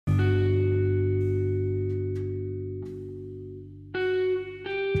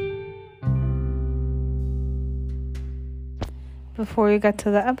Before we get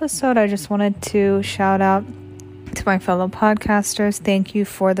to the episode, I just wanted to shout out to my fellow podcasters. Thank you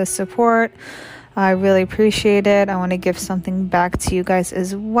for the support. I really appreciate it. I want to give something back to you guys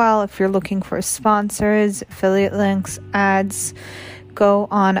as well. If you're looking for sponsors, affiliate links, ads, go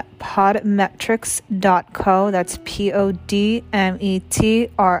on podmetrics.co. That's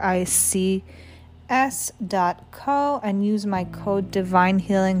podmetrics.co and use my code Divine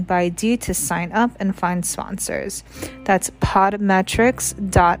Healing by D to sign up and find sponsors. That's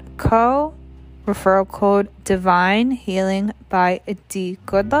podmetrics.co, referral code Divine Healing by D.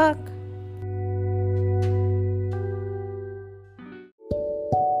 Good luck.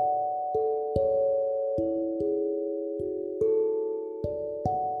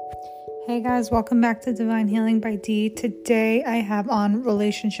 Hey guys, welcome back to Divine Healing by D. Today I have on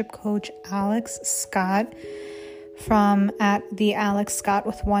relationship coach Alex Scott from at the Alex Scott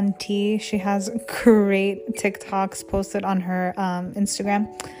with 1T. She has great TikToks posted on her Instagram.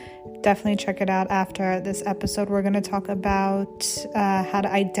 Definitely check it out after this episode. We're going to talk about how to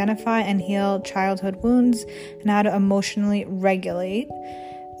identify and heal childhood wounds and how to emotionally regulate.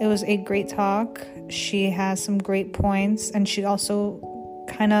 It was a great talk. She has some great points, and she also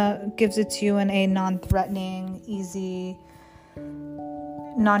kind of gives it to you in a non-threatening, easy,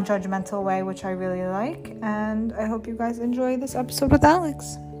 non-judgmental way, which I really like. And I hope you guys enjoy this episode with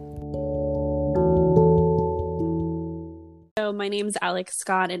Alex. So my name's Alex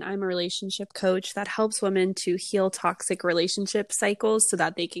Scott, and I'm a relationship coach that helps women to heal toxic relationship cycles so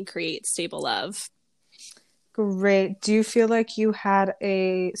that they can create stable love. Great. Do you feel like you had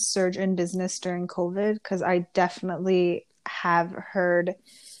a surge in business during COVID? Because I definitely have heard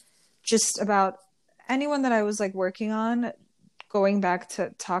just about anyone that I was like working on going back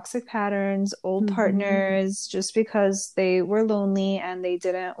to toxic patterns, old partners, just because they were lonely and they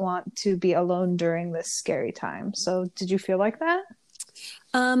didn't want to be alone during this scary time. So did you feel like that?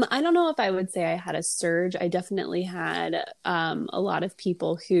 I don't know if I would say I had a surge. I definitely had a lot of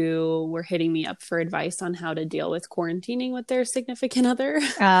people who were hitting me up for advice on how to deal with quarantining with their significant other.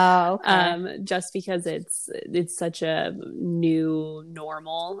 Oh, okay. Just because it's such a new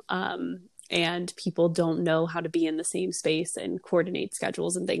normal, and people don't know how to be in the same space and coordinate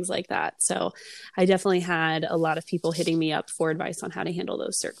schedules and things like that. So I definitely had a lot of people hitting me up for advice on how to handle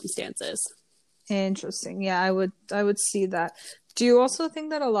those circumstances. Interesting. Yeah, I would see that. Do you also think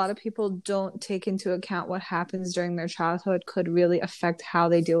that a lot of people don't take into account what happens during their childhood could really affect how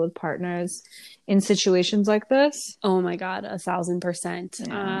they deal with partners in situations like this? Oh my God, 1,000%.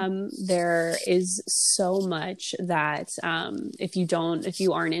 Yeah. There is so much that if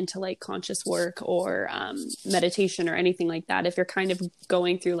you aren't into like conscious work or meditation or anything like that, if you're kind of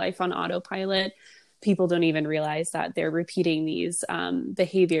going through life on autopilot, people don't even realize that they're repeating these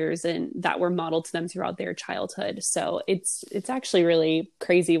behaviors and that were modeled to them throughout their childhood. So it's actually really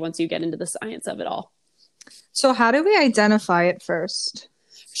crazy once you get into the science of it all. So how do we identify it first?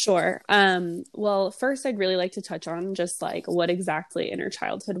 Sure. Well, first I'd really like to touch on just like what exactly inner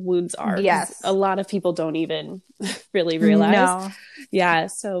childhood wounds are. Yes. A lot of people don't even really realize. No. Yeah.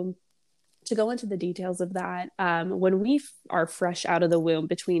 So to go into the details of that, when we are fresh out of the womb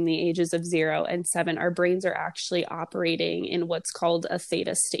between the ages of 0 and 7, our brains are actually operating in what's called a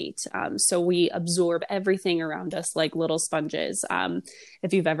theta state. So we absorb everything around us like little sponges.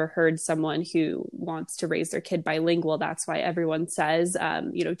 If you've ever heard someone who wants to raise their kid bilingual, that's why everyone says,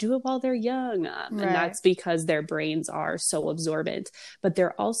 do it while they're young. Right. And that's because their brains are so absorbent, but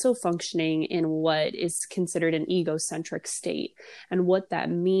they're also functioning in what is considered an egocentric state. And what that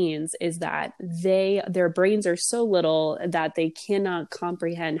means is that their brains are so little that they cannot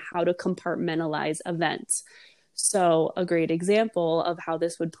comprehend how to compartmentalize events. So a great example of how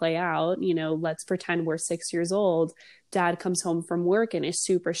this would play out, let's pretend we're 6 years old. Dad comes home from work and is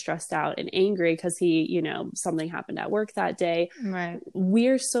super stressed out and angry because he, something happened at work that day. Right.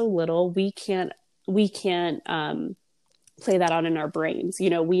 We're so little, we can't play that out in our brains.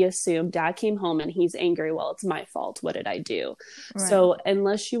 We assume Dad came home and he's angry. Well, it's my fault. What did I do? Right. So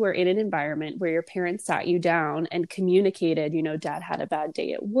unless you were in an environment where your parents sat you down and communicated, Dad had a bad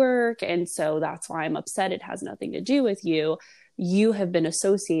day at work, and so that's why I'm upset. It has nothing to do with you. You have been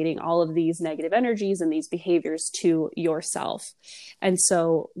associating all of these negative energies and these behaviors to yourself. And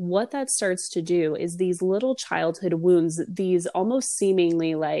so what that starts to do is these little childhood wounds, these almost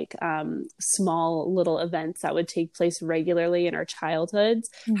seemingly like small little events that would take place regularly in our childhoods,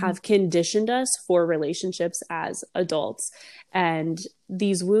 have conditioned us for relationships as adults. And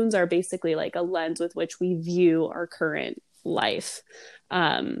these wounds are basically like a lens with which we view our current life.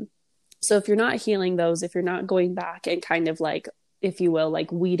 So if you're not healing those, if you're not going back and kind of like if you will,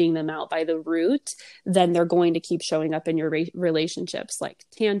 like weeding them out by the root, then they're going to keep showing up in your relationships, like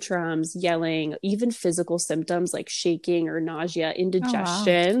tantrums, yelling, even physical symptoms like shaking or nausea,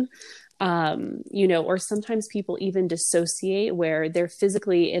 indigestion. Oh, wow. You know, or sometimes people even dissociate where they're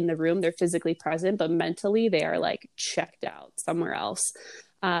physically in the room, they're physically present, but mentally they are like checked out somewhere else.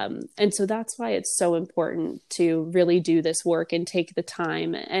 And so that's why it's so important to really do this work and take the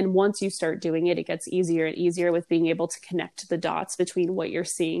time. And once you start doing it, it gets easier and easier with being able to connect the dots between what you're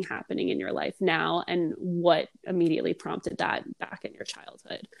seeing happening in your life now and what immediately prompted that back in your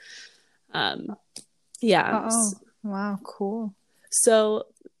childhood. Yeah. Oh, wow. Cool. So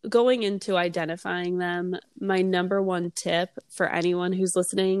going into identifying them, my number one tip for anyone who's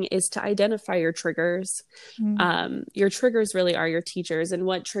listening is to identify your triggers. Your triggers really are your teachers, and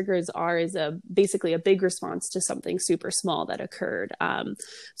what triggers are is basically a big response to something super small that occurred.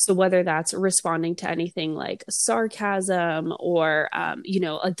 So whether that's responding to anything like sarcasm or, you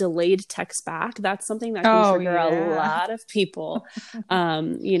know, a delayed text back, that's something that can trigger a lot of people.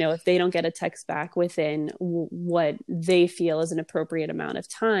 You know, if they don't get a text back within what they feel is an appropriate amount of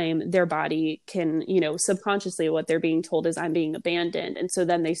time, their body can, you know, subconsciously what they're being told is I'm being abandoned. And so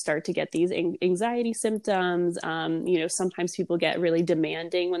then they start to get these anxiety symptoms. You know, sometimes people get really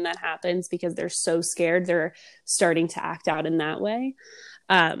demanding when that happens because they're so scared, they're starting to act out in that way.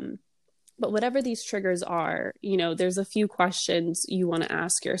 But whatever these triggers are, you know, there's a few questions you want to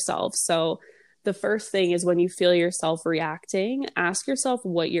ask yourself. So the first thing is when you feel yourself reacting, ask yourself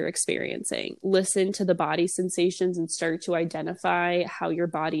what you're experiencing. Listen to the body sensations and start to identify how your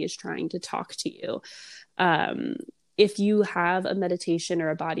body is trying to talk to you. If you have a meditation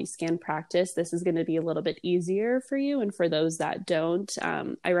or a body scan practice, this is going to be a little bit easier for you. And for those that don't,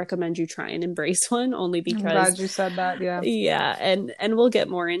 I recommend you try and embrace one, only because I'm glad you said that. Yeah. Yeah. And we'll get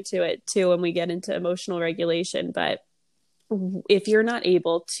more into it too when we get into emotional regulation. But if you're not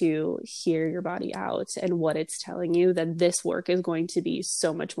able to hear your body out and what it's telling you, then this work is going to be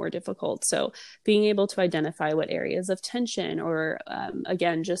so much more difficult. So being able to identify what areas of tension or,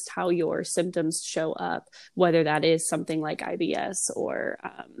 again, just how your symptoms show up, whether that is something like IBS or,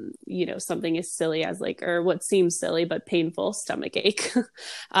 you know, something as silly as like, or what seems silly, but painful stomach ache,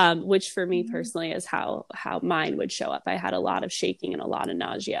 which for me personally is how mine would show up. I had a lot of shaking and a lot of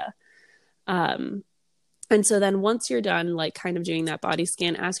nausea. And so then once you're done, like kind of doing that body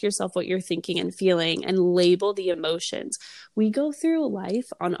scan, ask yourself what you're thinking and feeling and label the emotions. We go through life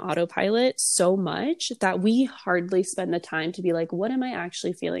on autopilot so much that we hardly spend the time to be like, what am I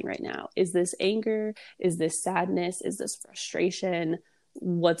actually feeling right now? Is this anger? Is this sadness? Is this frustration?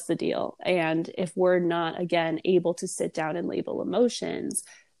 What's the deal? And if we're not, again, able to sit down and label emotions,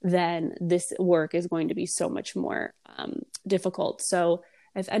 then this work is going to be so much more difficult. So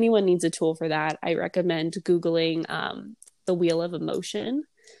if anyone needs a tool for that, I recommend Googling the Wheel of Emotion,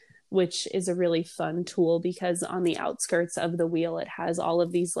 which is a really fun tool because on the outskirts of the wheel, it has all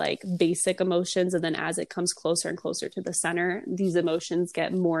of these like basic emotions. And then as it comes closer and closer to the center, these emotions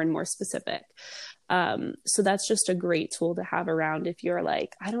get more and more specific. So that's just a great tool to have around if you're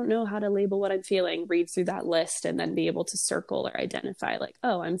like, I don't know how to label what I'm feeling, read through that list and then be able to circle or identify like,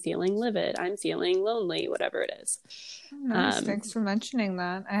 oh, I'm feeling livid, I'm feeling lonely, whatever it is. Nice. Thanks for mentioning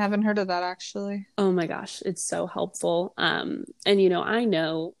that. I haven't heard of that actually. Oh my gosh, it's so helpful. And, you know, I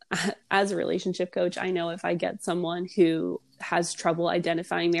know as a relationship coach, I know if I get someone who has trouble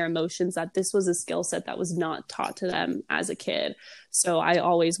identifying their emotions, that this was a skill set that was not taught to them as a kid. So I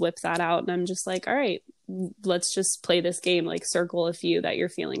always whip that out and I'm just like, all right, let's just play this game, like circle a few that you're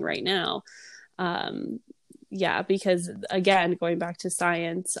feeling right now. Yeah, because again, going back to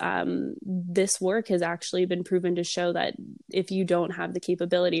science, this work has actually been proven to show that if you don't have the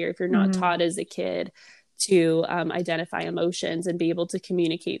capability or if you're not taught as a kid to identify emotions and be able to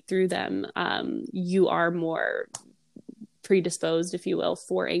communicate through them, you are more predisposed, if you will,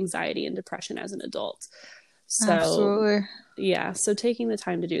 for anxiety and depression as an adult. So absolutely. Yeah, so taking the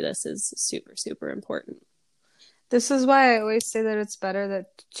time to do this is super, super important. This is why I always say that it's better that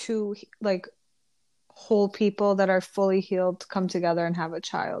two like whole people that are fully healed come together and have a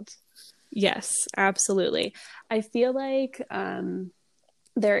child. Yes, absolutely. I feel like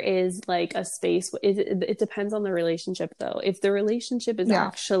there is like a space. It depends on the relationship though. If the relationship is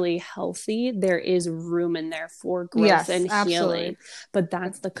actually healthy, there is room in there for growth and healing. But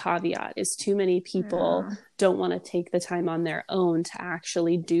that's the caveat, is too many people don't want to take the time on their own to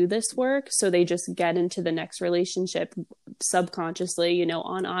actually do this work. So they just get into the next relationship subconsciously, you know,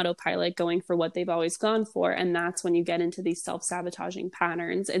 on autopilot, going for what they've always gone for. And that's when you get into these self-sabotaging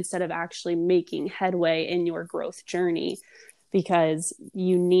patterns instead of actually making headway in your growth journey. because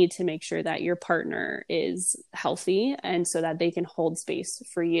you need to make sure that your partner is healthy and so that they can hold space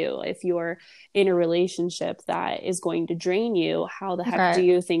for you. If you're in a relationship that is going to drain you, how the heck do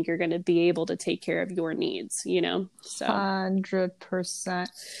you think you're going to be able to take care of your needs, you know? So 100%.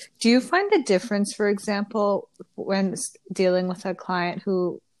 Do you find a difference, for example, when dealing with a client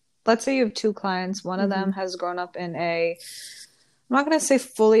who, let's say you have two clients, one of them has grown up in I'm not going to say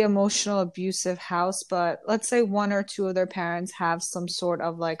fully emotional abusive house, but let's say one or two of their parents have some sort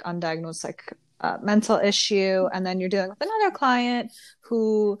of like undiagnosed like mental issue, and then you're dealing with another client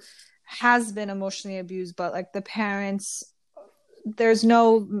who has been emotionally abused, but like the parents, there's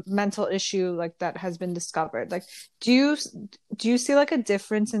no mental issue like that has been discovered. Like, do you see like a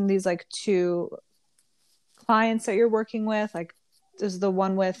difference in these like two clients that you're working with? Like, does the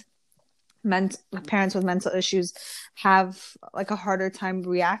one with parents with mental issues have like a harder time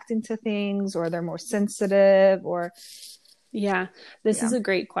reacting to things, or they're more sensitive, or yeah, this is a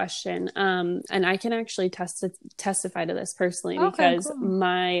great question. And I can actually testify to this personally, because cool.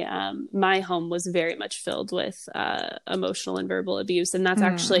 my home was very much filled with emotional and verbal abuse. And that's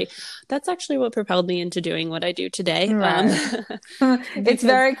actually what propelled me into doing what I do today. Right. It's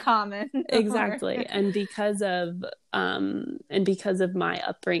very common. Exactly. And because of my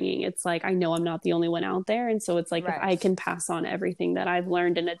upbringing, it's like, I know I'm not the only one out there. And so it's like, if I can pass on everything that I've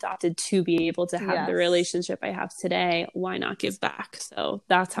learned and adopted to be able to have the relationship I have today, why not give back? So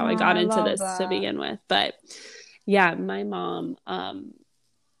that's how I got into this to begin with. But yeah, my mom,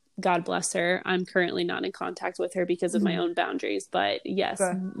 God bless her, I'm currently not in contact with her because of my own boundaries, but yes,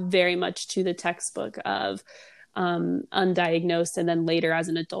 very much to the textbook of undiagnosed. And then later as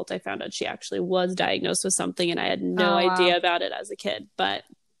an adult, I found out she actually was diagnosed with something, and I had no idea about it as a kid. But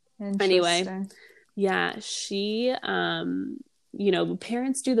anyway, yeah, she,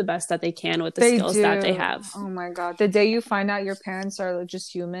 parents do the best that they can with the skills that they have. Oh my God. The day you find out your parents are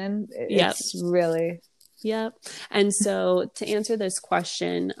just human, it's really... Yep. And so to answer this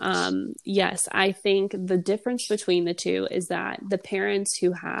question, yes, I think the difference between the two is that the parents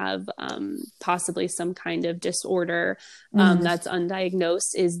who have possibly some kind of disorder that's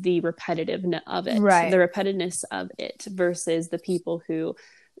undiagnosed is the repetitiveness of it, the repetitiveness of it, versus the people who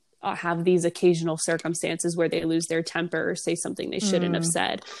have these occasional circumstances where they lose their temper or say something they shouldn't have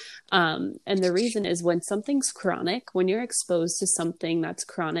said. And the reason is, when something's chronic, when you're exposed to something that's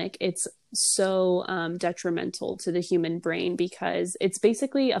chronic, it's so detrimental to the human brain, because it's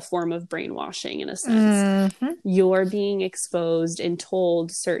basically a form of brainwashing in a sense. You're being exposed and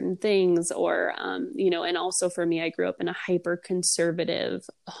told certain things, or and also for me, I grew up in a hyper conservative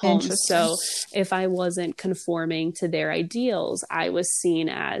home, so if I wasn't conforming to their ideals, I was seen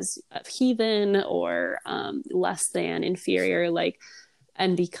as a heathen or less than, inferior,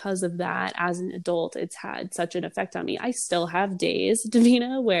 and because of that, as an adult, it's had such an effect on me. I still have days,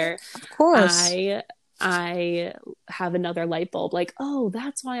 Davina, where I have another light bulb, like, oh,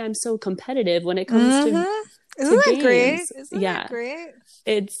 that's why I'm so competitive when it comes to Isn't that games. Great? Isn't that great?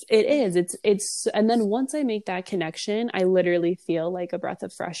 It is. And then once I make that connection, I literally feel like a breath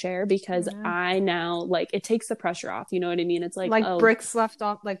of fresh air, because I now, it takes the pressure off. You know what I mean? It's like bricks left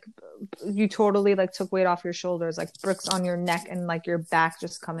off, you totally took weight off your shoulders, like bricks on your neck and your back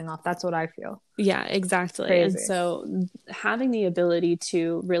just coming off. That's what I feel. Yeah, exactly. Crazy. And so having the ability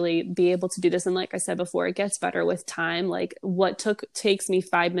to really be able to do this, and like I said before, it gets better with time. Like what takes me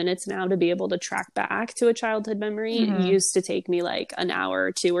 5 minutes now to be able to track back to a childhood memory used to take me an hour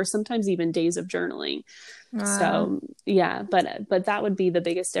or two, or sometimes even days of journaling. So yeah, but that would be the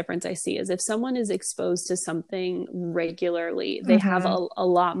biggest difference I see, is if someone is exposed to something regularly, they have a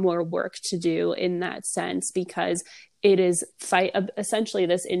lot more work to do in that sense, because it is essentially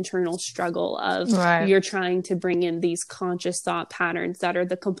this internal struggle of you're trying to bring in these conscious thought patterns that are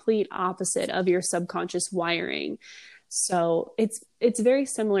the complete opposite of your subconscious wiring. So it's very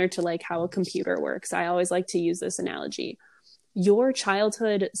similar to how a computer works. I always like to use this analogy. Your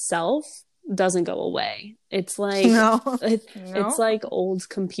childhood self doesn't go away. It's it's like old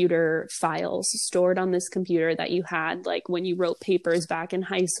computer files stored on this computer that you had when you wrote papers back in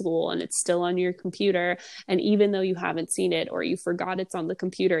high school, and it's still on your computer. And even though you haven't seen it, or you forgot it's on the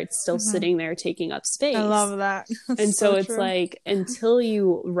computer, it's still sitting there taking up space. I love that. And so it's true. Until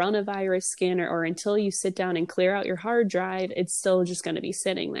you run a virus scanner, or until you sit down and clear out your hard drive, it's still just going to be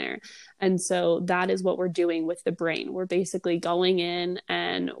sitting there. And so that is what we're doing with the brain. We're basically going in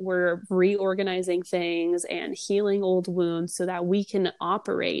and we're reorganizing things and healing old wounds so that we can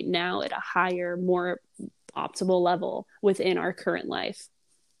operate now at a higher, more optimal level within our current life.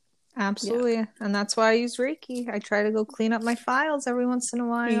 Absolutely. Yeah. And that's why I use Reiki. I try to go clean up my files every once in a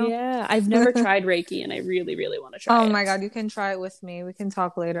while. Yeah. I've never tried Reiki and I really, really want to try it. Oh my God. You can try it with me. We can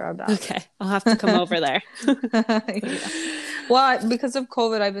talk later about it. Okay. I'll have to come over there. Yeah. Well, because of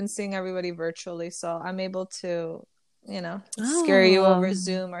COVID, I've been seeing everybody virtually. So I'm able to, scare you over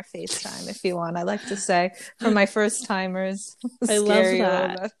Zoom or FaceTime if you want. I like to say for my first timers, I love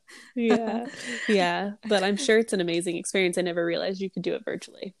that. Yeah. Yeah. But I'm sure it's an amazing experience. I never realized you could do it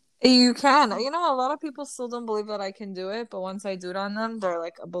virtually. You can. A lot of people still don't believe that I can do it, but once I do it on them, they're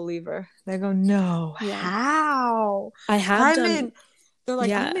like a believer. They go, no, how? I have done. They're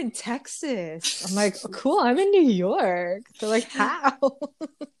like, I'm in Texas. I'm like, cool, I'm in New York. They're like, how?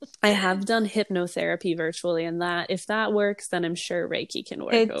 I have done hypnotherapy virtually, and if that works, then I'm sure Reiki can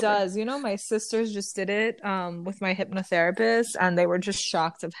work. It does. My sisters just did it with my hypnotherapist, and they were just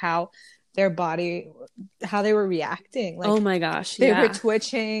shocked of how their body, how they were reacting. Like, oh my gosh. They were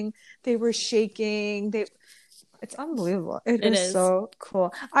twitching, they were shaking. It's unbelievable. It is so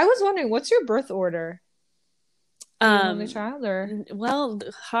cool. I was wondering, what's your birth order? Only child or? Well,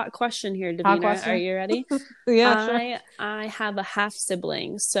 hot question here, Davina. Are you ready? Yeah, sure. I have a half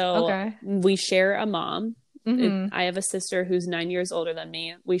sibling, so we share a mom. Mm-hmm. I have a sister who's 9 years older than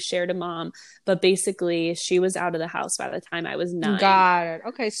me. We shared a mom, but basically she was out of the house by the time I was 9. Got it.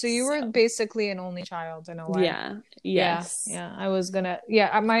 Okay, so you were basically an only child in a way. Yeah. Yes. Yeah. I was gonna.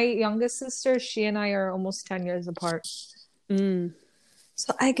 Yeah, my youngest sister, she and I are almost 10 years apart.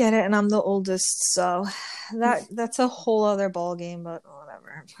 So I get it, and I'm the oldest, so that's a whole other ball game, but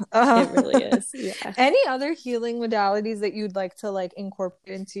whatever. It really is. Yeah. Any other healing modalities that you'd like to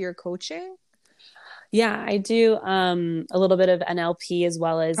incorporate into your coaching? Yeah, I do a little bit of NLP as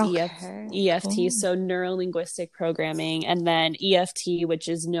well as EFT, cool. So neuro-linguistic programming, and then EFT, which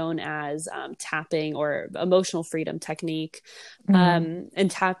is known as tapping or emotional freedom technique. And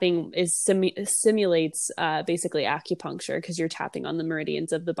tapping simulates basically acupuncture because you're tapping on the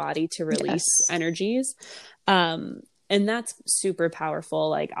meridians of the body to release energies. And that's super powerful.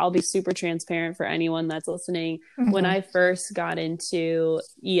 Like, I'll be super transparent for anyone that's listening. Mm-hmm. When I first got into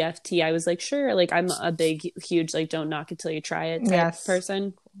EFT, I was like, sure, like I'm a big, huge, like, don't knock it till you try it type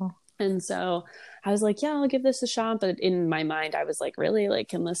person. Cool. And so I was like, yeah, I'll give this a shot. But in my mind, I was like, really? Like,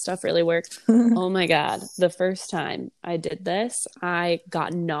 can this stuff really work? Oh my God. The first time I did this, I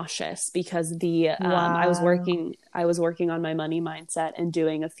got nauseous because I was working on my money mindset and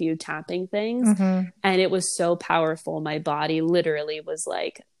doing a few tapping things. Mm-hmm. And it was so powerful. My body literally was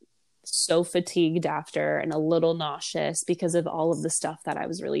like so fatigued after and a little nauseous because of all of the stuff that I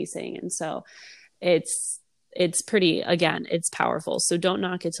was releasing. And so it's pretty, again, it's powerful. So don't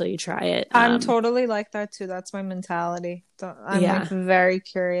knock it till you try it. I'm totally like that too. That's my mentality. I'm like very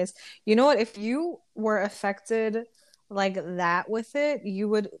curious. You know what? If you were affected like that with it, you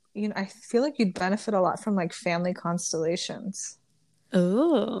would, I feel like you'd benefit a lot from like family constellations.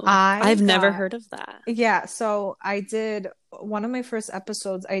 Oh, I've never heard of that. Yeah. So I did one of my first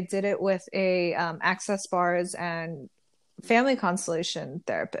episodes. I did it with a Access Bars and family constellation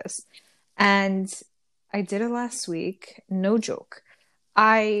therapist. And I did it last week. No joke.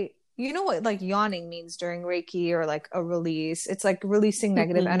 You know what like yawning means during Reiki or like a release? It's like releasing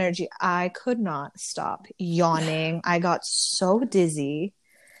negative energy. I could not stop yawning. I got so dizzy.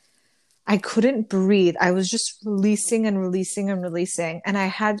 I couldn't breathe. I was just releasing and releasing and releasing. And I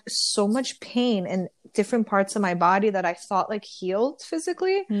had so much pain in different parts of my body that I thought like healed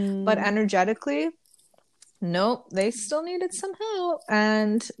physically, but energetically, nope, they still needed some help.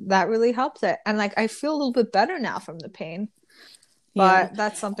 And that really helped it. And like, I feel a little bit better now from the pain. But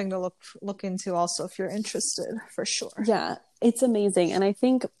that's something to look into also if you're interested, for sure. Yeah, it's amazing. And I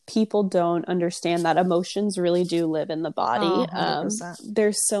think people don't understand that emotions really do live in the body. Oh,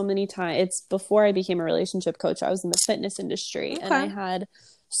 there's so many times. It's before I became a relationship coach, I was in the fitness industry. And I had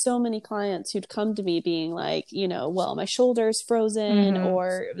so many clients who'd come to me being like, well, my shoulder's frozen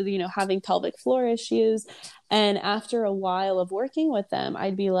or, having pelvic floor issues. And after a while of working with them,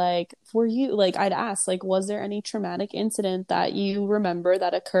 I'd be like, I'd ask, like, was there any traumatic incident that you remember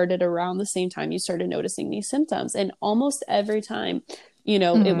that occurred at around the same time you started noticing these symptoms? And almost every time,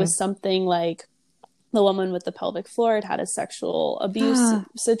 it was something like the woman with the pelvic floor had a sexual abuse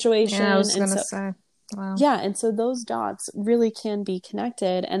situation. Yeah, I was going to say. Wow. Yeah. And so those dots really can be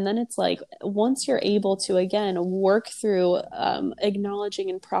connected. And then it's like, once you're able to, again, work through acknowledging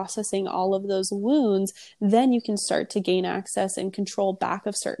and processing all of those wounds, then you can start to gain access and control back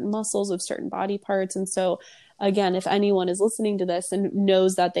of certain muscles, of certain body parts. And so, again, if anyone is listening to this and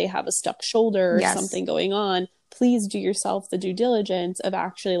knows that they have a stuck shoulder or something going on, please do yourself the due diligence of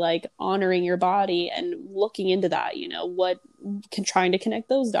actually like honoring your body and looking into that, you know, trying to connect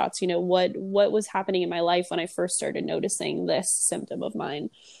those dots, you know, what was happening in my life when I first started noticing this symptom of mine.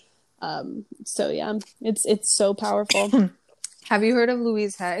 So yeah, it's so powerful. Have you heard of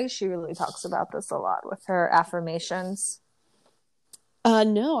Louise Hay? She really talks about this a lot with her affirmations.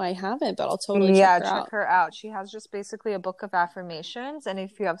 No, I haven't, but I'll totally check her out. She has just basically a book of affirmations, and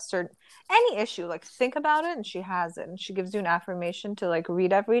if you have any issue, like think about it, and she has it, and she gives you an affirmation to like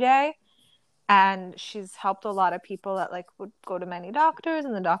read every day. And she's helped a lot of people that like would go to many doctors,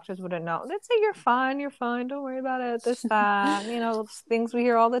 and the doctors wouldn't know. They'd say, you're fine, don't worry about it, this, that, you know, things we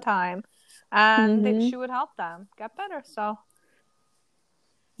hear all the time. And she would help them get better. So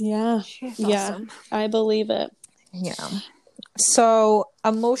yeah, awesome. I believe it. Yeah. So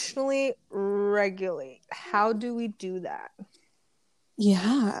emotionally regulate. How do we do that?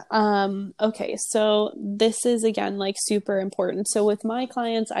 Yeah. Okay. So this is again, like super important. So with my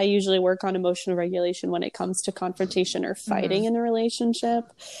clients, I usually work on emotional regulation when it comes to confrontation or fighting in a relationship.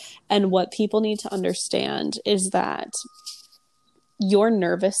 And what people need to understand is that your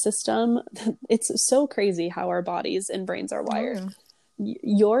nervous system, it's so crazy how our bodies and brains are wired.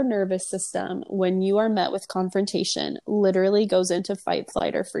 Your nervous system, when you are met with confrontation, literally goes into fight,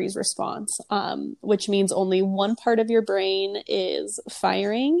 flight, or freeze response, which means only one part of your brain is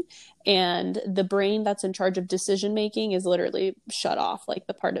firing, and the brain that's in charge of decision making is literally shut off. Like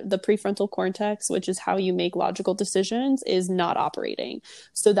the part of the prefrontal cortex, which is how you make logical decisions, is not operating.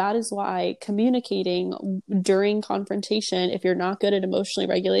 So that is why communicating during confrontation, if you're not good at emotionally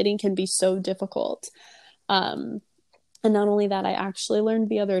regulating, can be so difficult. And not only that, I actually learned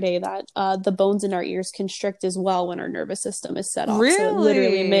the other day that the bones in our ears constrict as well when our nervous system is set off. Really? So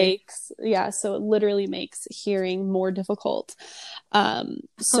it literally makes hearing more difficult.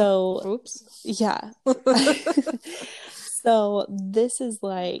 Oops. Yeah. So this is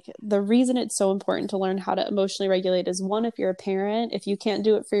like the reason it's so important to learn how to emotionally regulate is, one, if you're a parent, if you can't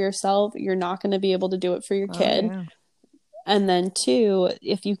do it for yourself, you're not going to be able to do it for your kid. Yeah. And then two,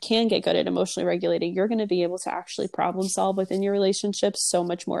 if you can get good at emotionally regulating, you're going to be able to actually problem solve within your relationships so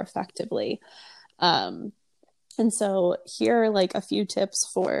much more effectively. And so here are like a few tips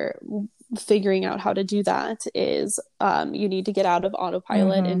for figuring out how to do that is you need to get out of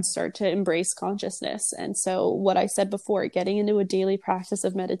autopilot and start to embrace consciousness. And so what I said before, getting into a daily practice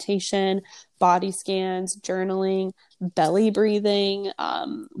of meditation, body scans, journaling, belly breathing,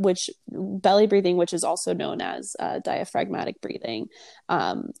 which is also known as diaphragmatic breathing,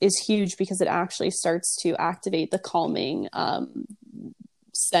 is huge because it actually starts to activate the calming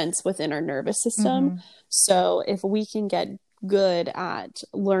sense within our nervous system. So if we can get good at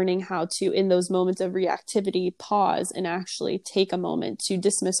learning how to, in those moments of reactivity, pause and actually take a moment to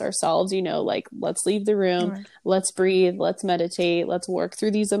dismiss ourselves, you know, like, let's leave the room, let's breathe, let's meditate, let's work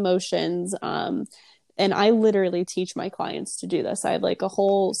through these emotions. And I literally teach my clients to do this. I have like a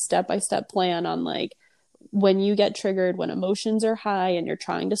whole step-by-step plan on like, when you get triggered, when emotions are high and you're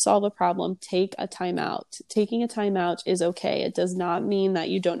trying to solve a problem, take a time out. Taking a time out is okay. It does not mean that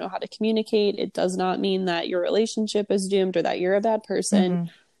you don't know how to communicate. It does not mean that your relationship is doomed or that you're a bad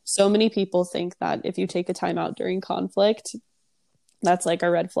person. So many people think that if you take a time out during conflict, that's like a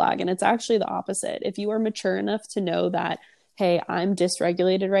red flag. And it's actually the opposite. If you are mature enough to know that, hey, I'm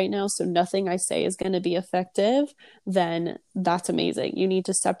dysregulated right now, so nothing I say is going to be effective, then that's amazing. You need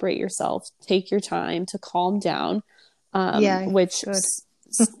to separate yourself, take your time to calm down, which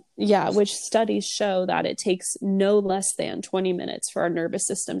studies show that it takes no less than 20 minutes for our nervous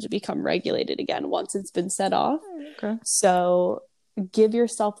system to become regulated again once it's been set off. So give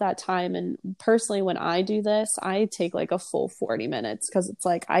yourself that time. And personally, when I do this, I take like a full 40 minutes because it's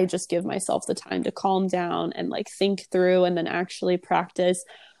like I just give myself the time to calm down and like think through and then actually practice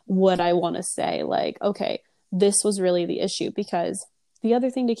what I want to say. Like, okay, this was really the issue. Because the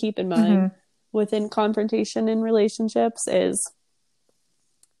other thing to keep in mind within confrontation in relationships is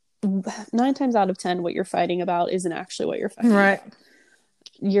 9 times out of 10, what you're fighting about isn't actually what you're fighting about.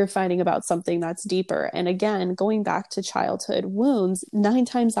 You're fighting about something that's deeper. And again, going back to childhood wounds, 9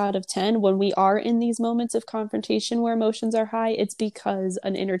 times out of 10, when we are in these moments of confrontation where emotions are high, it's because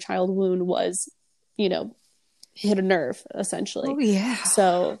an inner child wound was, you know, hit a nerve, essentially.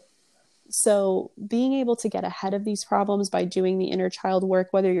 So being able to get ahead of these problems by doing the inner child work,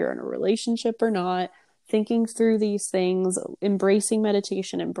 whether you're in a relationship or not, thinking through these things, embracing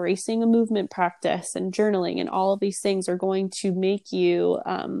meditation, embracing a movement practice and journaling, and all of these things are going to make you,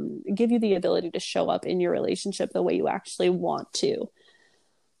 give you the ability to show up in your relationship the way you actually want to.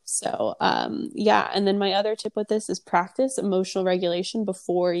 So, yeah. And then my other tip with this is practice emotional regulation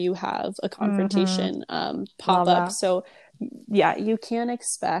before you have a confrontation, pop up. So yeah, you can't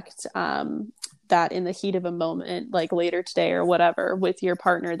expect, that in the heat of a moment, like later today or whatever, with your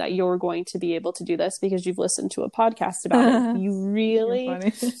partner, that you're going to be able to do this because you've listened to a podcast about it. You really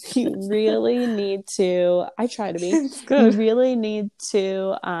need to, I try to be, you really need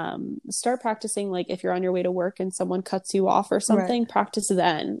to start practicing. Like if you're on your way to work and someone cuts you off or something, practice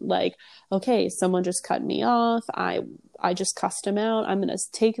then. Like, okay, someone just cut me off. I just cussed him out. I'm going to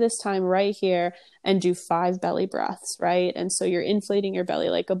take this time right here and do 5 belly breaths, right? And so you're inflating your belly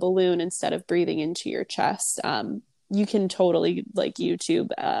like a balloon instead of breathing into your chest. You can totally like YouTube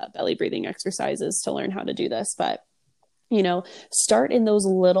belly breathing exercises to learn how to do this, but start in those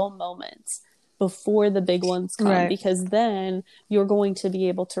little moments before the big ones come, because then you're going to be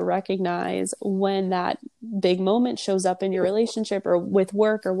able to recognize when that big moment shows up in your relationship or with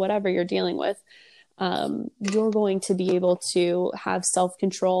work or whatever you're dealing with. You're going to be able to have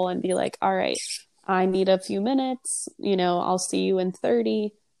self-control and be like, all right, I need a few minutes, I'll see you in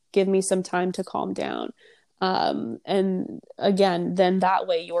 30, give me some time to calm down. And again, then that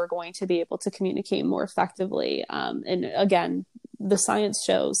way you're going to be able to communicate more effectively. And again, the science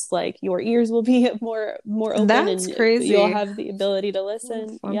shows like your ears will be more open. That's and crazy. You'll have the ability to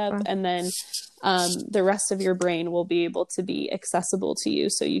listen. Yep. And then the rest of your brain will be able to be accessible to you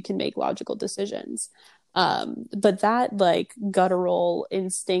so you can make logical decisions. But that like guttural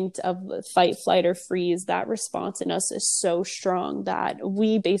instinct of fight, flight, or freeze, that response in us is so strong that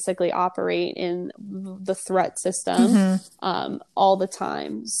we basically operate in the threat system all the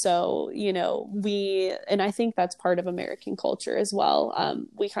time. So, and I think that's part of American culture as well.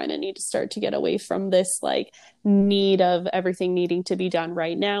 We kind of need to start to get away from this like need of everything needing to be done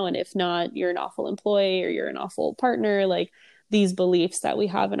right now. And if not, you're an awful employee or you're an awful partner. Like, these beliefs that we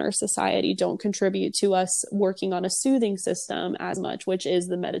have in our society don't contribute to us working on a soothing system as much, which is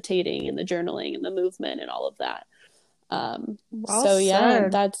the meditating and the journaling and the movement and all of that. So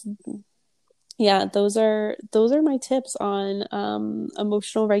yeah, those are my tips on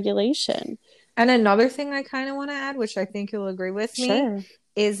emotional regulation. And another thing I kind of want to add, which I think you'll agree with me,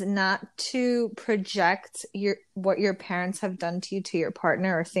 is not to project what your parents have done to you to your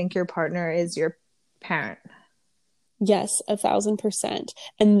partner, or think your partner is your parent. Yes, 1,000%.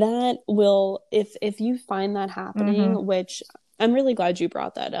 And that will, if you find that happening, which I'm really glad you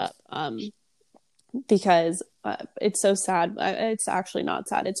brought that up, because it's so sad. It's actually not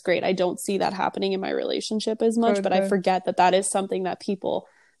sad. It's great. I don't see that happening in my relationship as much, but I forget that is something that people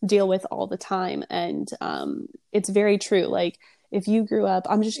deal with all the time. And it's very true. Like if you grew up,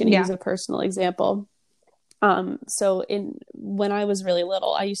 I'm just going to use a personal example. So when I was really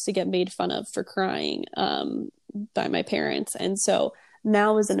little, I used to get made fun of for crying, by my parents. And so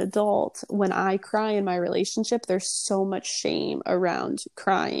now as an adult, when I cry in my relationship, there's so much shame around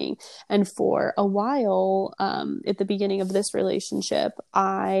crying. And for a while, at the beginning of this relationship,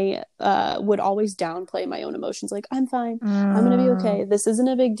 I would always downplay my own emotions. Like, I'm fine. I'm going to be okay. This isn't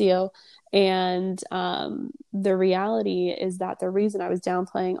a big deal. And the reality is that the reason I was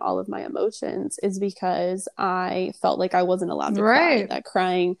downplaying all of my emotions is because I felt like I wasn't allowed to cry. That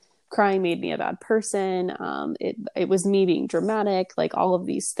crying made me a bad person. It was me being dramatic, like all of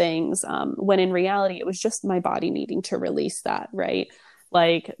these things. When in reality, it was just my body needing to release that, right?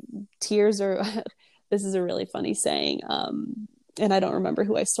 Like tears are, this is a really funny saying. And I don't remember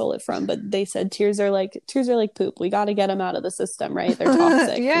who I stole it from, but they said tears are like poop. We got to get them out of the system, right? They're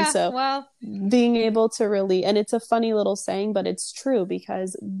toxic. And so being able to really, and it's a funny little saying, but it's true,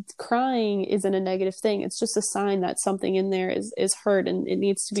 because crying isn't a negative thing. It's just a sign that something in there is hurt and it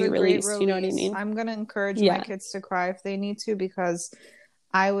needs to be released. You know what I mean? I'm going to encourage my kids to cry if they need to, because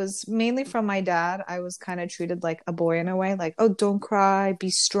I was, mainly from my dad, I was kind of treated like a boy in a way, like, oh, don't cry, be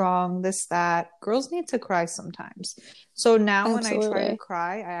strong, this, that. Girls need to cry sometimes. So now when I try to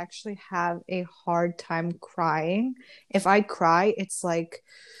cry, I actually have a hard time crying. If I cry, it's like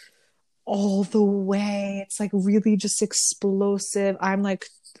all the way. It's like really just explosive. I'm like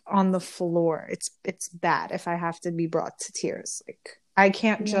on the floor. It's bad if I have to be brought to tears. Like I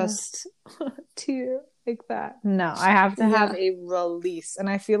can't just tear like that. No, I have to have a release. And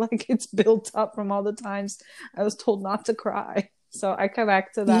I feel like it's built up from all the times I was told not to cry. So I come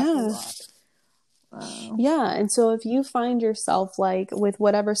back to that a lot. Yeah. And so if you find yourself like with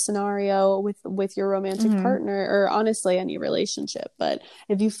whatever scenario with your romantic partner, or honestly any relationship, but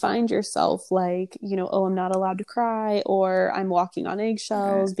if you find yourself like, oh, I'm not allowed to cry, or I'm walking on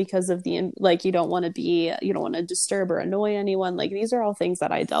eggshells because of like, you don't want to disturb or annoy anyone. Like these are all things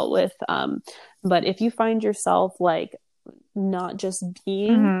that I dealt with. But if you find yourself like not just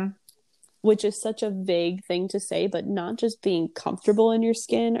being, Mm-hmm. which is such a vague thing to say, but not just being comfortable in your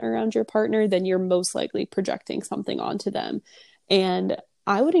skin around your partner, then you're most likely projecting something onto them. And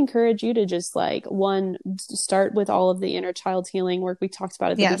I would encourage you to just like, one, start with all of the inner child healing work we talked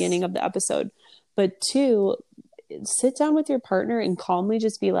about at the Yes. beginning of the episode. But two, sit down with your partner and calmly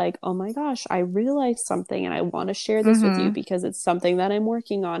just be like, oh my gosh, I realized something and I want to share this with you because it's something that I'm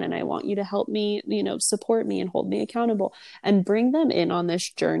working on and I want you to help me, you know, support me and hold me accountable, and bring them in on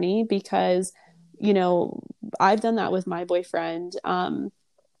this journey because, you know, I've done that with my boyfriend.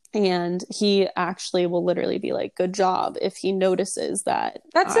 And he actually will literally be like, good job, if he notices that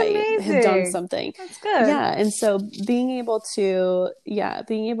That's I amazing. have done something. That's good. Yeah. And so being able to,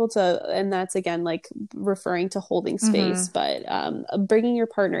 and that's again, like referring to holding space, but bringing your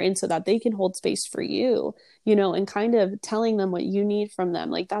partner in so that they can hold space for you, you know, and kind of telling them what you need from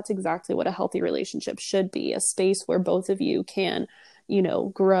them. Like that's exactly what a healthy relationship should be, a space where both of you can, you know,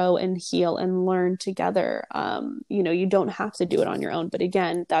 grow and heal and learn together. You know, you don't have to do it on your own, but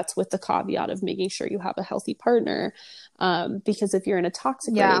again, that's with the caveat of making sure you have a healthy partner. Because if you're in a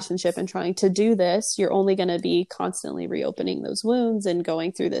toxic relationship and trying to do this, you're only going to be constantly reopening those wounds and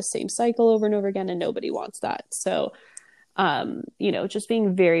going through this same cycle over and over again. And nobody wants that. So, you know, just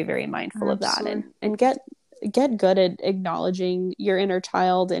being very, very mindful of that, and get good at acknowledging your inner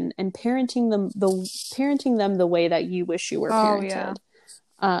child and parenting them the way that you wish you were parented.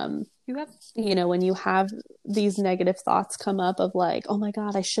 You know, when you have these negative thoughts come up of like, oh my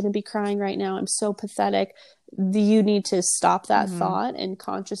God, I shouldn't be crying right now, I'm so pathetic. You need to stop that thought and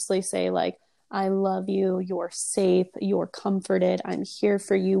consciously say like, I love you, you're safe, you're comforted, I'm here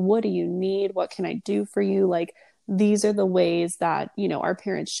for you, what do you need, what can I do for you? Like, these are the ways that, you know, our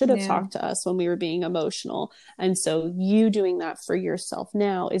parents should have talked to us when we were being emotional. And so you doing that for yourself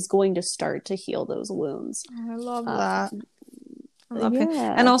now is going to start to heal those wounds. I love that. I love it.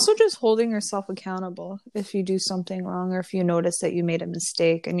 And also just holding yourself accountable if you do something wrong or if you notice that you made a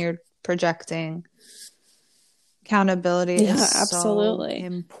mistake and you're projecting. Accountability is absolutely so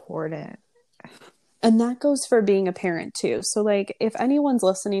important. And that goes for being a parent too. So like if anyone's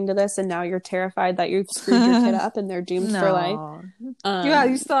listening to this and now you're terrified that you've screwed your kid up and they're doomed for life.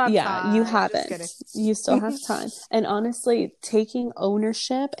 You still have time. You haven't. You still have time. And honestly, taking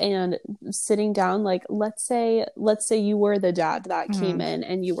ownership and sitting down, like let's say you were the dad that came in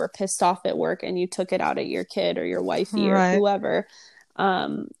and you were pissed off at work and you took it out at your kid or your wifey or whoever.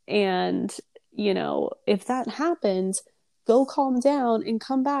 And you know, if that happens, go calm down and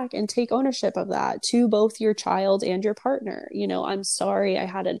come back and take ownership of that to both your child and your partner. You know, I'm sorry, I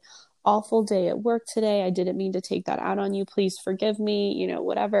had an awful day at work today. I didn't mean to take that out on you. Please forgive me, you know,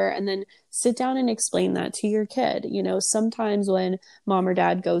 whatever. And then sit down and explain that to your kid. You know, sometimes when mom or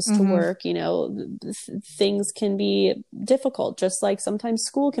dad goes to work, you know, things can be difficult, just like sometimes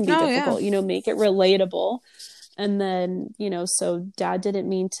school can be difficult. You know, make it relatable. And then, you know, so dad didn't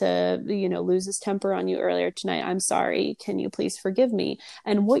mean to, you know, lose his temper on you earlier tonight. I'm sorry. Can you please forgive me?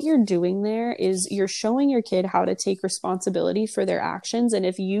 And what you're doing there is you're showing your kid how to take responsibility for their actions. And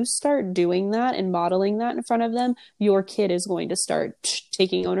if you start doing that and modeling that in front of them, your kid is going to start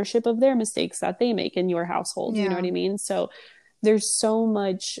taking ownership of their mistakes that they make in your household. You know what I mean? So there's so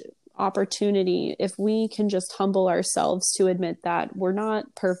much opportunity if we can just humble ourselves to admit that we're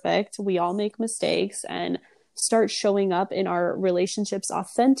not perfect. We all make mistakes, and start showing up in our relationships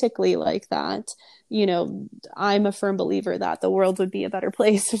authentically like that. You know, I'm a firm believer that the world would be a better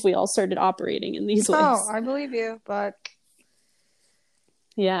place if we all started operating in these ways. Oh, I believe you, but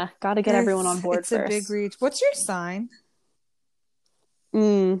yeah, got to get everyone on board first. It's a big reach. What's your sign?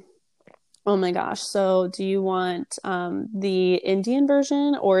 Oh my gosh. So do you want the Indian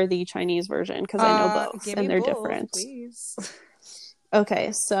version or the Chinese version? Because I know both and they're different. Please.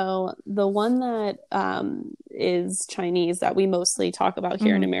 Okay, so the one that is Chinese that we mostly talk about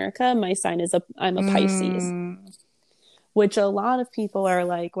here in America, my sign is I'm a Pisces, which a lot of people are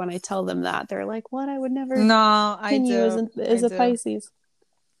like, when I tell them that, they're like, what? I would never pin you as a Pisces.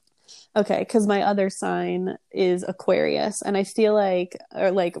 Okay, because my other sign is Aquarius, and I feel like,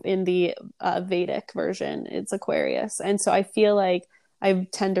 or like in the Vedic version, it's Aquarius. And so I feel like I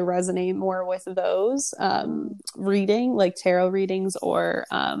tend to resonate more with those reading, like tarot readings or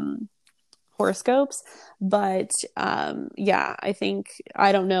horoscopes. But yeah, I think,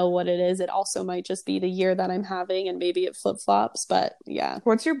 I don't know what it is. It also might just be the year that I'm having, and maybe it flip-flops. But yeah.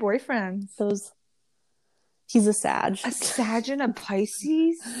 What's your boyfriend? He's a Sag. A Sag and a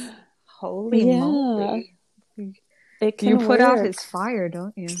Pisces? Holy moly. You put out his fire,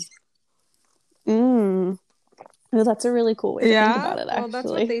 don't you? Oh, that's a really cool way to think about it, Well, that's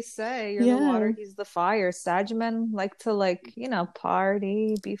what actually. they say. You're the water, he's the fire. Sagmen like to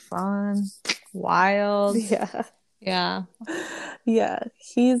party, be fun, wild. Yeah. Yeah. Yeah.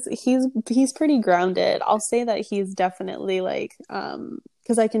 He's pretty grounded. I'll say that he's definitely like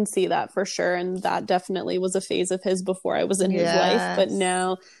because I can see that for sure, and that definitely was a phase of his before I was in his life, but Yes.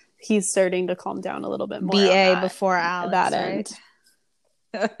 now he's starting to calm down a little bit more BA on before Alex, that right?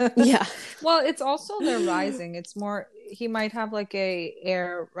 end. Yeah. Well, it's also their rising. It's more he might have like a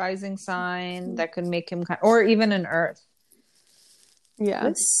air rising sign that could make him or even an earth. Yeah.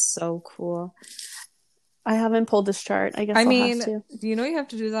 That's so cool. I haven't pulled this chart. I guess I I'll mean, have to. you know you have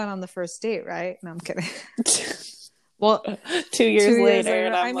to do that on the first date, right? No, I'm kidding. Well, 2 years later,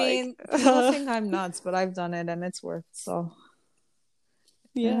 and I mean, people think I'm nuts, but I've done it and it's worked. So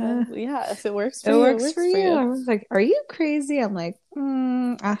yeah. If it works for it you, works for you. I was like, are you crazy? I'm like,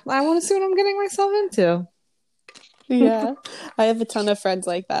 I want to see what I'm getting myself into. Yeah. I have a ton of friends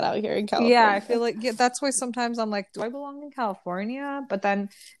like that out here in California. Yeah, I feel like that's why sometimes I'm like, do I belong in California? But then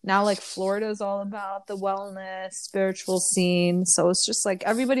now like Florida is all about the wellness, spiritual scene. So it's just like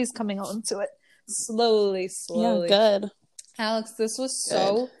everybody's coming onto it slowly. Yeah, good. Alex, this was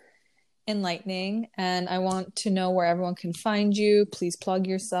so enlightening, and I want to know where everyone can find you. Please plug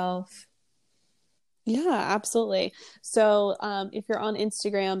yourself. Yeah, absolutely. So if you're on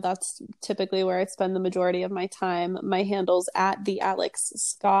Instagram, that's typically where I spend the majority of my time. My handle's at the Alex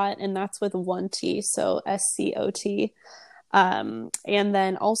Scott, and that's with 1 T, so SCOT. And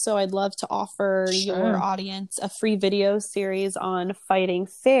then also I'd love to offer your audience a free video series on fighting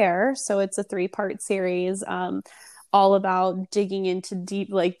fair. So it's a 3-part series, all about digging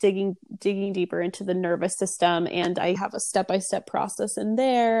deeper into the nervous system. And I have a step-by-step process in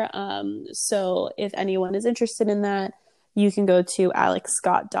there. So if anyone is interested in that, you can go to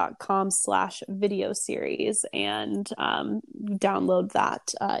alexscott.com/video series and download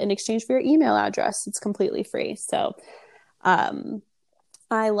that in exchange for your email address. It's completely free. So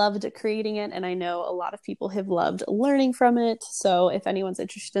I loved creating it, and I know a lot of people have loved learning from it. So if anyone's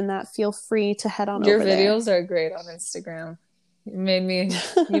interested in that, feel free to head on over there. Your videos are great on Instagram. You made me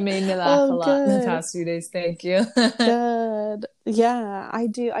laugh a lot in the past few days. Thank you. Good. Yeah, I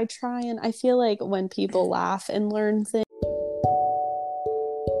do. I try, and I feel like when people laugh and learn things.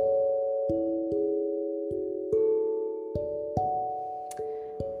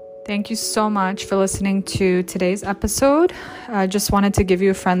 Thank you so much for listening to today's episode. I just wanted to give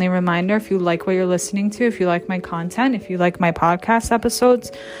you a friendly reminder. If you like what you're listening to, if you like my content, if you like my podcast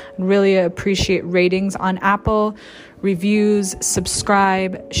episodes, I'd really appreciate ratings on Apple, reviews,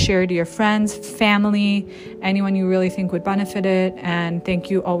 subscribe, share to your friends, family, anyone you really think would benefit it. And thank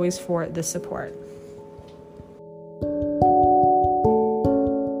you always for the support.